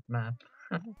server map.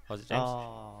 Was it James?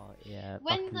 Oh, yeah.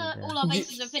 When all our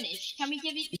bases are finished, can we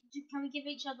give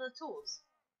each other tours?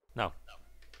 No.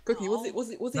 Cookie, was it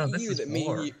No, you this that is me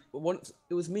war. and you once?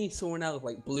 It was me, someone else,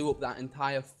 like blew up that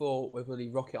entire fort with really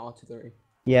rocket artillery.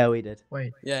 Yeah, we did.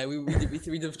 Wait. Yeah,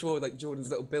 we destroyed like Jordan's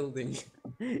little building.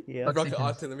 Yeah. With rocket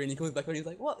artillery, and he comes back and he's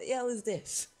like, "What the hell is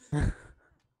this?"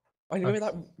 Oh, you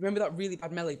remember that really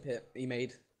bad melee pit he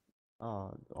made?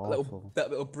 Oh, awful. That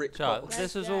little brick So, box.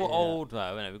 this was all old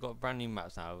though, isn't it? We've got brand new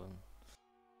maps now.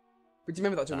 But do you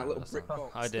remember that, John? That little brick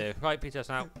box. I do. Right, PTS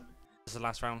now. This is the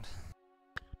last round.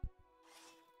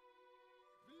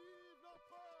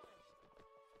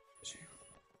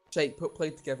 Jake, put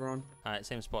play together on. Alright,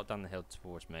 same spot down the hill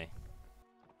towards me.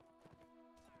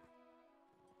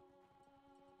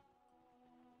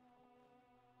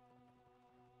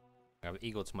 I have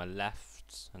Eagle to my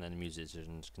left, and then the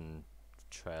musicians can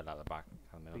trail out the back.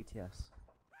 BTS.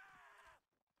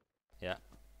 Yeah.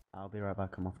 I'll be right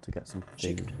back. I'm off to get some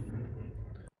food.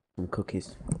 Some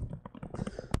cookies.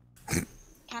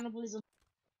 Cannibalism.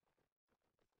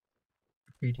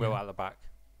 Will out the back.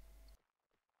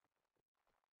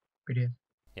 BTS.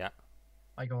 Yeah.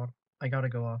 I gotta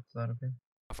go off. Is that okay?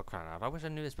 Oh, for crying out! I wish I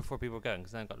knew this before people were going,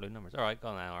 because then I got low numbers. All right, go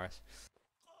on now, RS.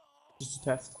 Just a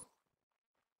test.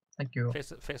 Thank you.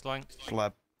 Fixed line.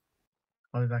 Slap.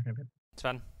 I'll be back in a bit.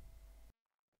 Sven.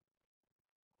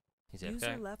 He's User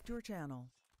okay. left your channel.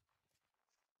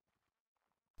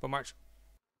 Full march.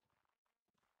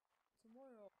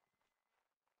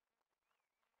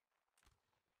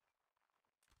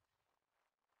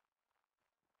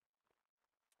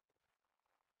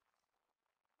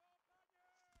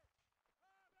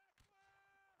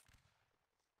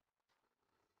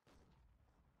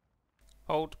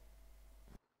 Hold.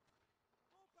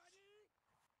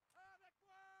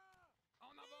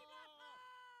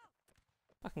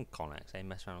 Fucking Connex, eh?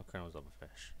 Mess around with Colonel's other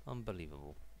fish.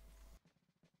 Unbelievable.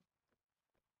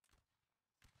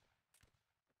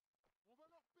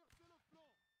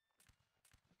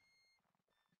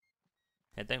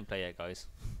 Yeah, don't play yet, guys.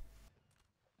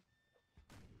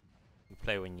 You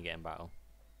play when you get in battle.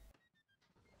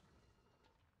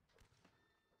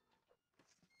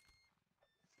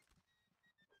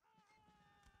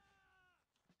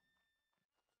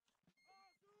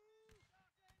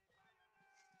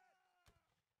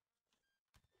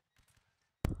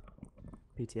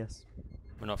 BTS.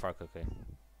 We're not far, Cookie.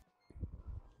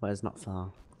 Where's not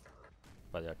far?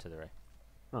 By the artillery.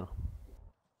 Oh.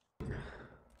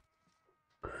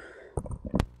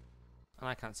 And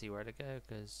I can't see where to go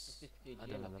because I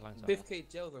don't know the lines.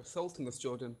 5K jails are assaulting us,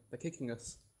 Jordan. They're kicking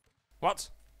us. What?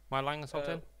 My line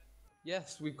assaulted?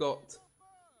 Yes, we've got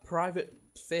private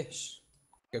fish.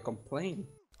 Go complain.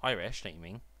 Irish, don't you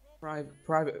mean?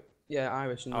 Private, yeah,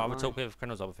 Irish. And I will talk with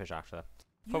Colonel's other fish after.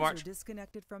 Full User march.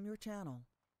 disconnected from your channel.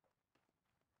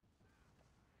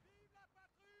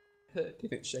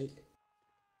 Did it shake?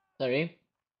 Sorry?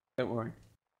 Don't worry.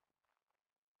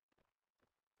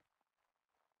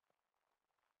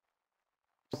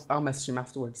 I'll message him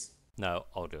afterwards. No,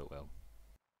 I'll do it, Will.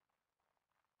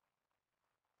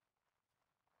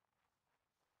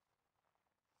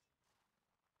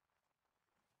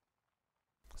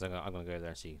 Because I'm gonna go there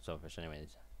and see Silverfish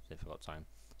anyways, if I've got time.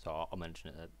 So I'll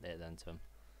mention it then to him.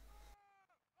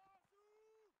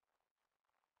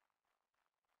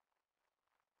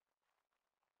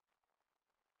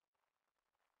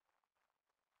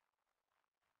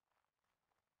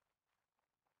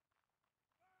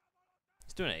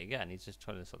 He's doing it again, he's just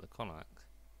trying to sort the Connacht.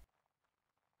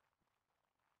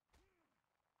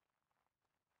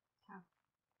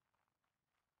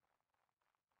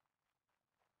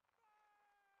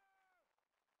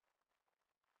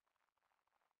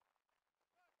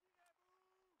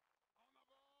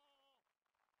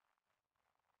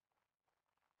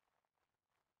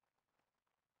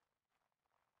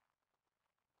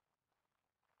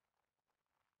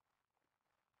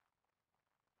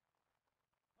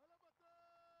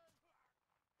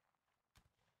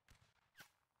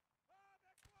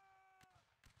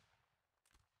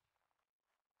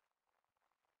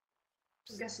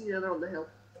 I'm guessing they're on the hill.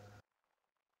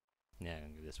 Yeah, I'm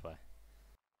gonna go this way.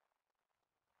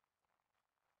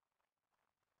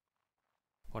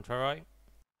 One to our right.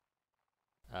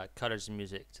 Colours and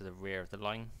music to the rear of the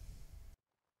line.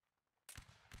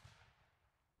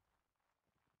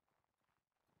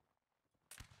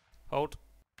 Hold.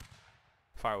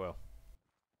 Fire wheel.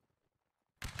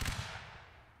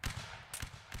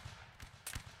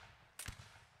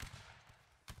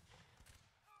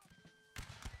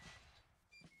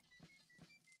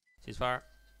 Ceasefire.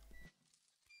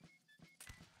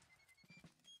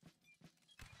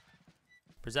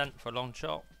 Present for a long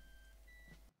shot.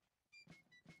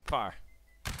 Fire.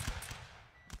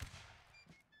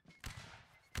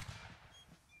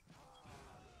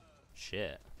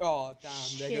 Shit. Oh damn!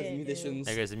 There goes the musicians.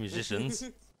 There goes the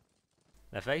musicians.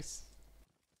 Their face.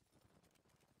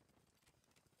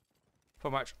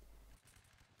 Full match.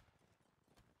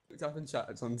 Looked up in chat.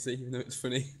 It's on see, even though it's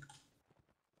funny.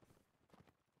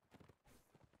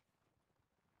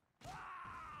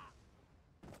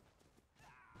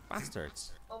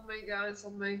 Bastards. On me, guys,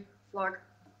 on me. Flag.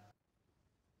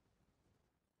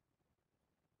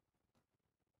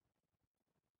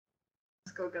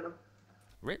 Let's go get him.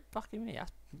 Rip fucking me.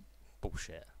 That's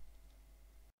bullshit.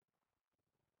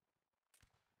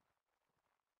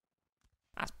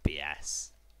 That's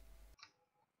BS.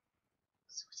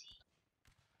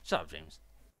 Shut up, James.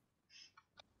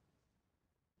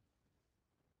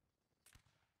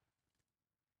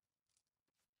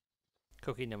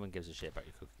 Cookie, no one gives a shit about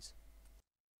your cookies.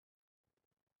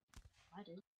 I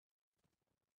do.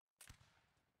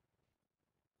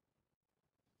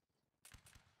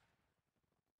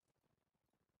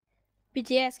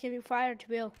 BTS, can you fire to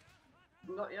Bill?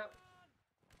 Not yet.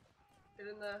 Get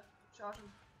in there. Charge him.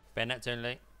 Bayonets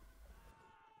only.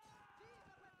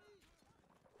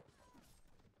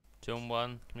 2 on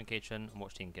 1, communication, and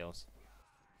watch team kills.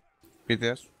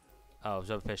 BTS. Oh,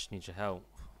 Zubfish needs your help.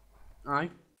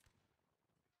 Aye.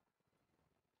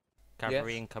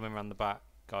 Cavalry incoming around the back,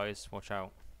 guys, watch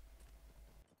out.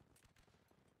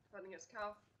 Defending its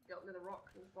calf. Get up near the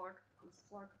rock and the flag. And the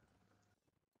flag.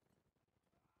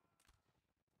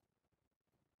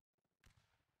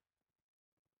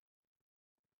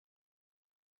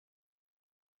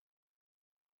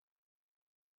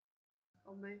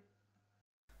 On me.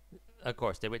 Of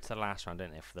course, they wait till the last round,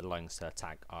 didn't they, for the lines to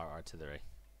attack our artillery.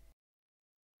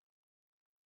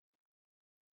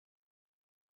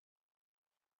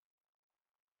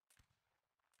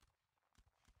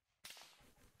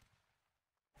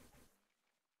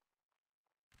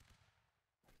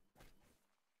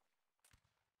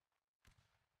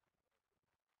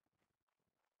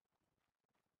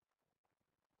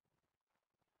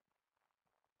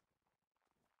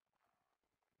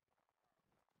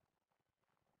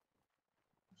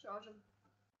 Charge him.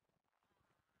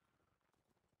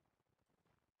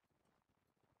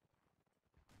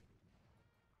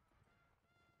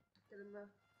 Get in there.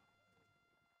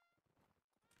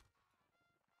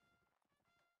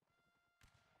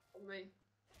 On me.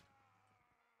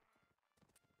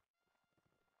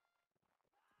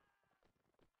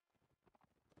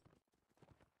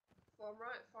 Form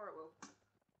right, fire at will.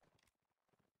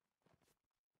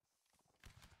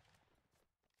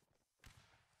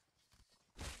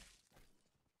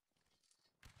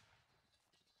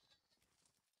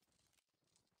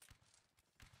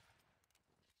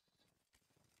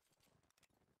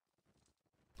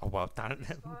 Oh wow,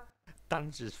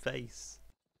 damage his face.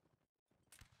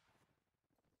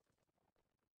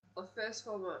 A first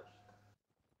form match.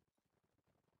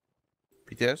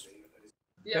 BTS.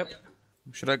 Yep.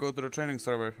 Should I go to the training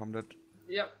server from that?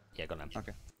 Yep. Yeah, go on then.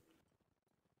 Okay.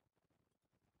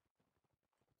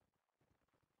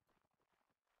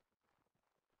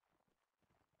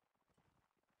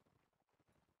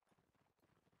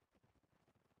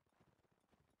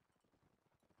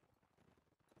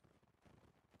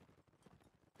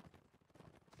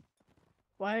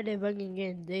 Why are they bugging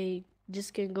in? They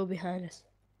just can go behind us.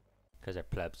 Because they're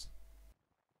plebs.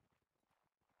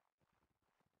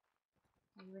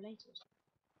 Are you related?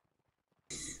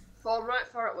 Form right,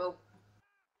 fire at will.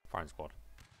 Firing squad.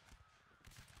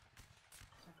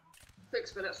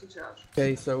 6 minutes and charge.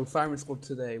 Okay, so firing squad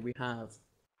today we have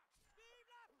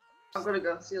I'm gonna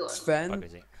go. See you later. Sven, Fuck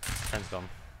is he? Sven's gone.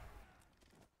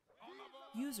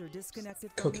 User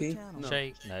disconnected from Cookie. your channel. No.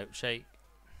 Shake, no, Shake.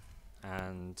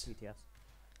 And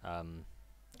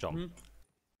John. Hmm?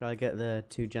 Should I get the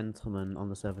 2 gentlemen on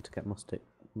the server to get mustic?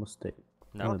 No,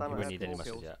 No, you won't need any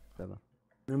messages yet. Server.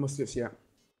 No muskets yet.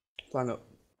 Sign up.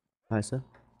 Hi, sir.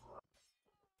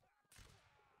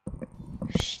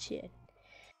 Shit.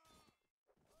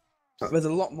 There's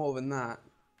a lot more than that.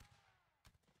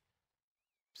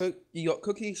 So you got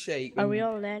Cookie, Shake, Are we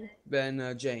all dead?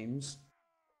 then James.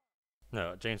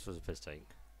 No, James was a piss take.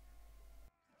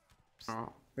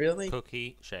 Oh, really?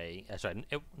 Cookie, Shay,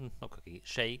 not Cookie,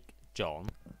 Shake, John,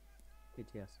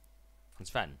 BTS. and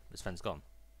Sven. Sven's gone.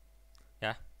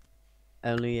 Yeah?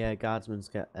 Only guardsmen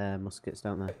get muskets,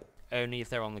 don't they? Only if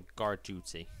they're on the guard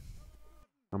duty.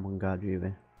 I'm on guard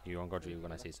duty. You're on guard duty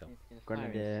when I say so.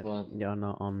 Grenadier, you're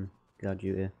not on guard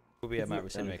duty. We'll be at If you-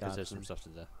 Maverick anyway because there's some stuff to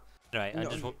do. Anyway, I'm No,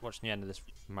 just no. watching the end of this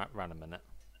round a minute.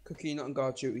 Cookie, not on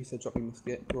guard duty, so drop your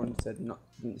musket. Ron said not,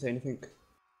 didn't say anything.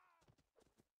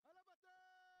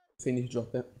 So you need to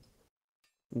drop it.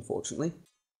 Unfortunately.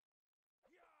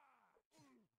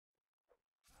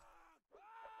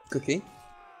 Cookie.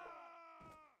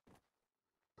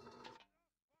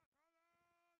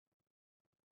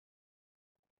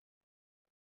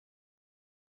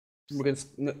 We're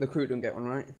gonna. The crew don't get one,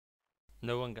 right?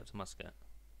 No one gets a musket.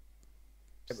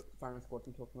 Yeah, but firing squad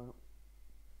I'm talking about.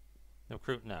 No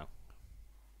recruit, no.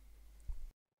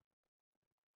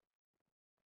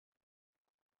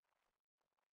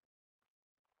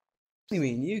 What do you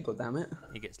mean, you goddamn it?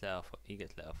 He gets let off. He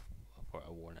gets let off for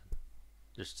a warning,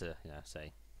 just to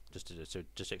say, just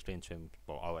to explain to him.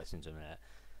 Well, I'll explain to him that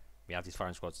we have these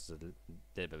firing squads as a little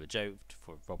bit of a joke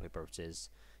for roleplay purposes.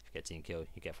 If you get team kill,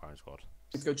 you get firing squad.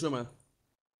 Let's go drummer.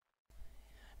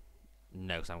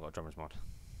 No, because I haven't got a drummer's mod.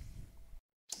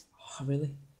 Oh,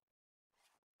 really?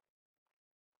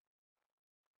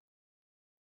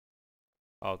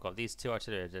 Oh god, these two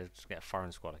artillery, they just get a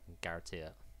firing squad. I can guarantee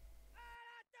it.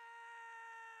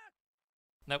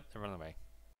 Nope, they're running away.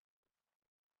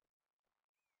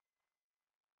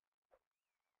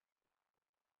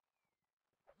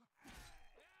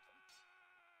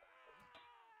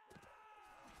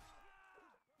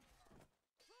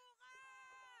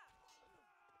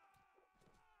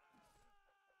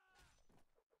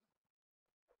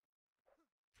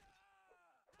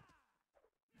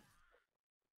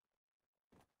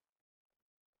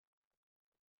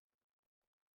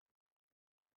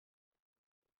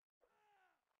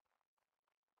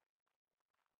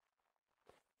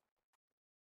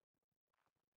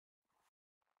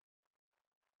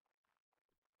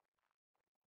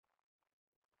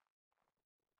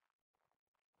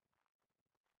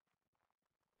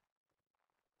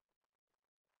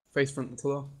 Face front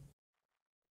colour.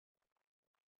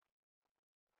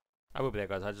 I will be there,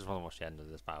 guys. I just want to watch the end of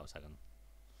this battle a second.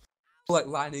 Like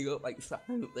lining up like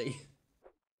silently.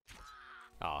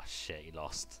 Oh shit, he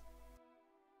lost.